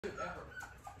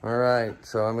All right,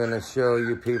 so I'm gonna show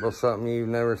you people something you've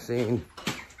never seen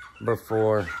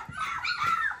before.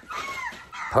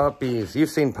 Puppies. You've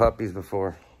seen puppies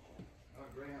before,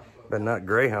 but not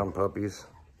greyhound puppies.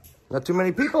 Not too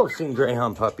many people have seen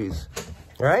greyhound puppies,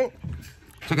 right?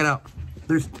 Check it out.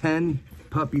 There's 10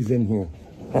 puppies in here.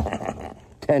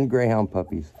 10 greyhound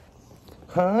puppies.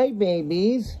 Hi,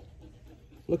 babies.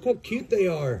 Look how cute they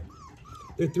are.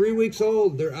 They're 3 weeks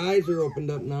old. Their eyes are opened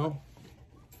up now.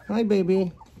 Hi,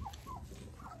 baby.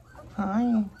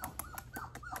 Hi.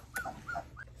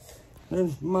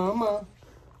 There's Mama.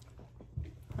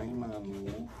 Hi,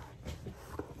 Mommy.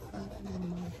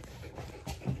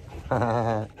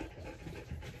 Hi,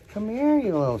 come here,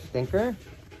 you little stinker.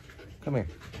 Come here.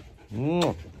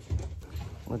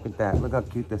 Look at that. Look how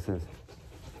cute this is.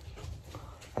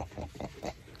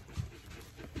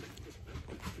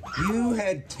 You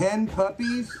had 10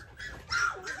 puppies?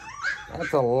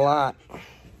 That's a lot.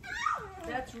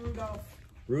 That's Rudolph.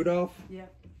 Rudolph? Yeah.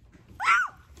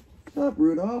 What's up,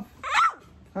 Rudolph?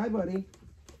 Hi, buddy.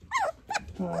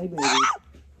 Hi, baby. What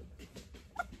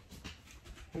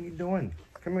are you doing?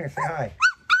 Come here, say hi.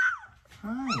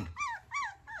 Hi.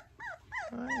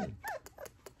 Hi.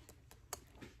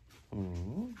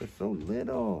 Oh, they're so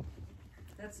little.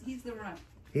 He's the runt.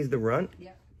 He's the runt?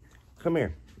 Yeah. Come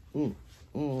here.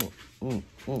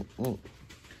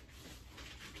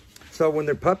 So when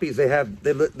they're puppies, they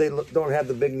don't have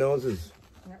the big noses.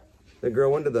 Yep. They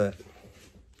grow into that.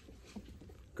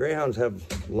 Greyhounds have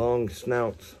long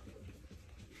snouts.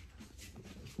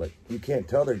 But you can't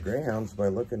tell they're greyhounds by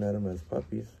looking at them as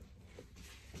puppies.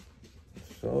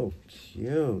 So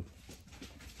cute.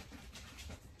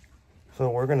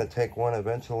 So we're gonna take one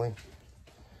eventually.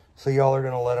 So y'all are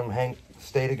gonna let them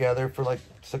stay together for like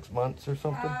 6 months or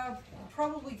something?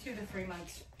 Probably 2 to 3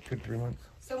 months. 2 to 3 months.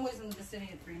 Somewhere in the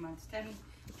vicinity of 3 months. 10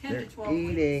 They're to 12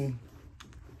 eating. weeks.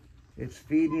 It's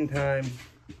feeding time.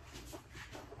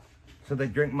 So they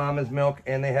drink mama's milk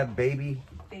and they have baby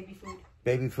food.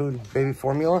 Baby food? Baby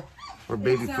formula? Or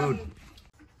baby food?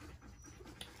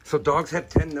 So dogs have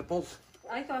 10 nipples?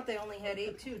 I thought they only had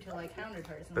 8 too till I counted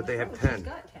hers. But they have 10. She's 10.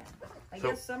 got 10. I So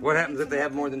guess some what happens if they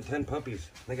have more than 10 puppies?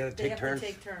 They gotta take turns? They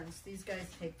have to take turns. These guys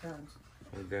take turns.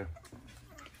 They do.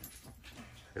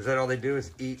 Is that all they do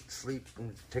is eat, sleep,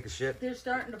 and take a shit? They're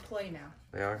starting to play now.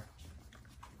 They are?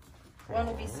 One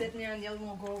will be sitting there and the other one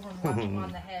will go over and rub them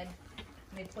on the head.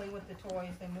 And they play with the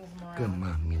toys. They move them around. Good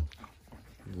mommy.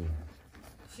 Yeah.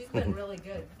 She's been really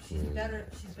good. She's better.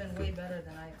 She's been way better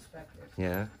than I expected.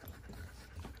 Yeah.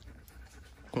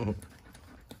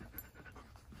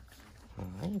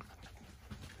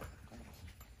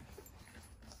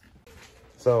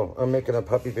 So I'm making a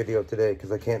puppy video today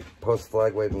because I can't post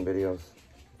flag waving videos.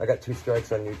 I got 2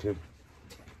 strikes on YouTube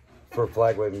for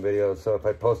flag waving videos. So if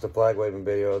I post a flag waving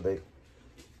video, they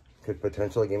could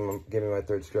potentially give me my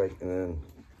 3rd strike, and then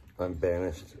I'm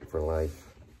banished for life.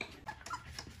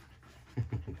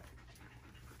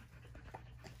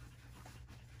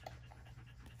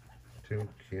 Too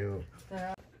cute.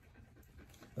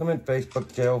 I'm in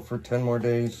Facebook jail for 10 more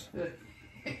days.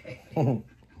 We'll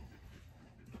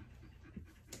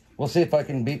see if I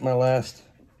can beat my last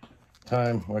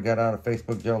time. I got out of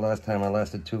Facebook jail last time. I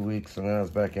lasted 2 weeks, and then I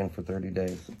was back in for 30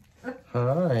 days.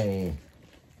 Hi.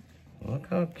 Look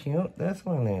how cute this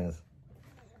one is.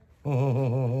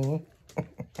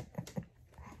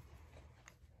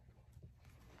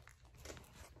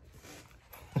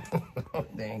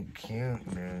 Dang cute,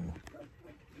 dude.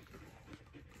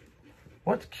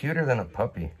 What's cuter than a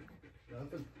puppy?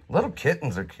 Nothing. Little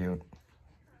kittens are cute.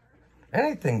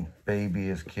 Anything baby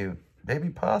is cute. Baby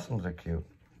possums are cute.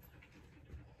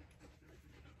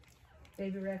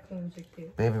 Baby raccoons are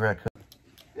cute. Baby raccoon.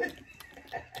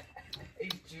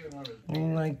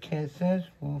 You like kisses?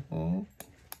 On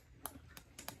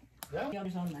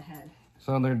the head.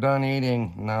 So they're done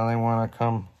eating. Now they want to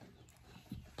come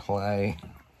play.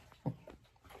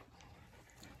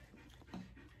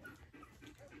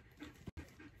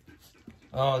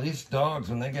 Oh, these dogs,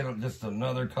 when they get just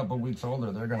another couple weeks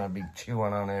older, they're going to be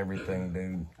chewing on everything,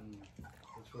 dude.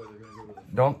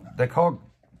 They call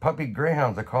puppy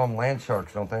greyhounds, they call them land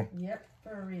sharks, don't they? Yep,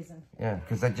 for a reason. Yeah,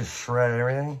 because they just shred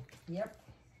everything? Yep.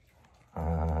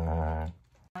 I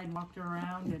walked her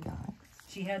around and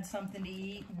she had something to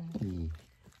eat and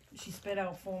she spit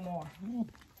out 4 more. And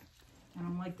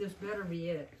I'm like, this better be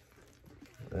it.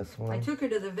 This one? I took her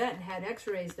to the vet and had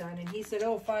x-rays done, and he said,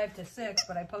 oh, 5 to 6,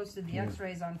 but I posted the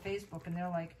x-rays on Facebook, and they're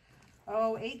like,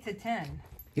 oh, 8 to 10.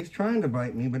 He's trying to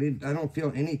bite me, but I don't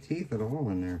feel any teeth at all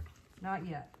in there. Not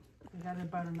yet. We got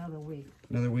about another week.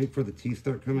 Another week for the teeth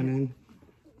start coming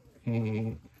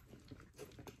in?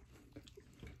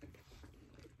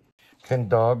 Can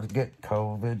dogs get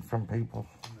COVID from people?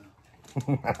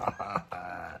 No.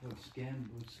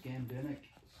 Scamdemic.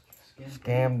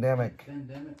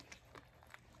 Pandemic.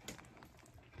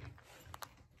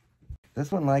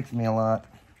 This one likes me a lot.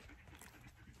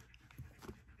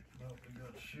 Oh, we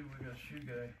got shoe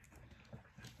guy.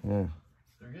 Yeah.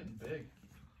 They're getting big.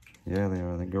 Yeah, they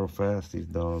are. They grow fast, these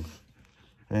dogs.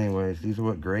 Anyways, these are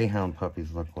what greyhound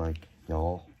puppies look like,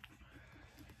 y'all.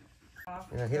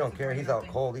 Yeah, he don't care. He's out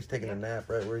cold. He's taking a nap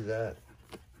right where he's at.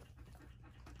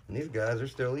 And these guys are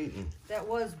still eating. That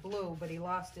was blue, but he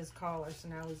lost his collar, so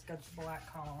now he's got the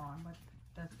black collar on. But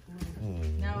that's blue.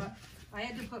 Now I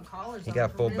had to put collars on. He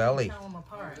got full really belly. Tell them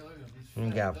apart. He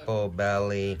got full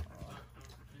belly.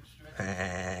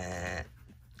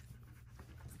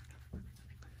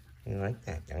 You like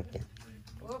that, don't you?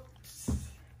 Whoops.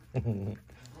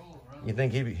 You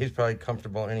think he's probably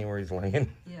comfortable anywhere he's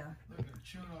laying? Yeah.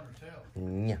 Chewing on her tail.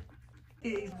 Yeah.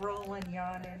 He's rolling,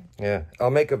 yawning. Yeah, I'll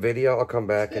make a video. I'll come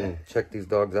back and check these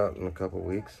dogs out in a couple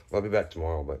weeks. I'll be back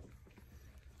tomorrow, but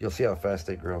you'll see how fast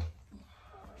they grow.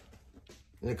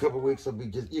 In a couple weeks, they'll be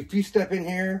just... If you step in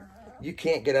here, you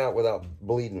can't get out without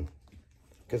bleeding.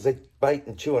 Because they bite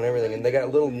and chew on everything, and they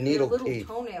got little needle teeth.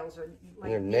 Their little toenails are like...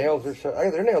 And their nails are sharp.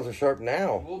 Their nails are sharp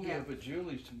now. We'll be up at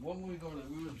Julie's. When we go to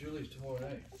Julie's tomorrow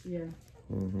night. Yeah.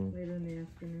 Mm-hmm. Later in the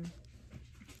afternoon.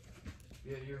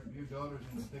 Yeah, your daughter's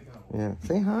gonna pick up. Yeah.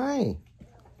 Say hi.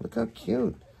 Look how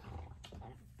cute.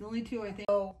 The only two I think...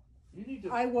 Oh,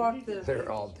 I walked the...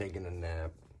 They're all taking a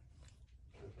nap.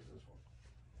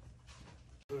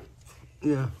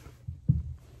 Yeah.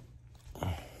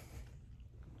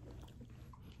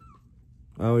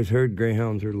 I always heard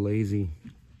greyhounds are lazy.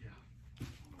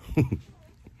 Yeah.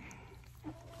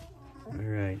 All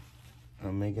right.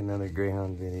 I'll make another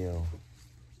greyhound video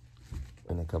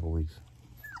in a couple weeks.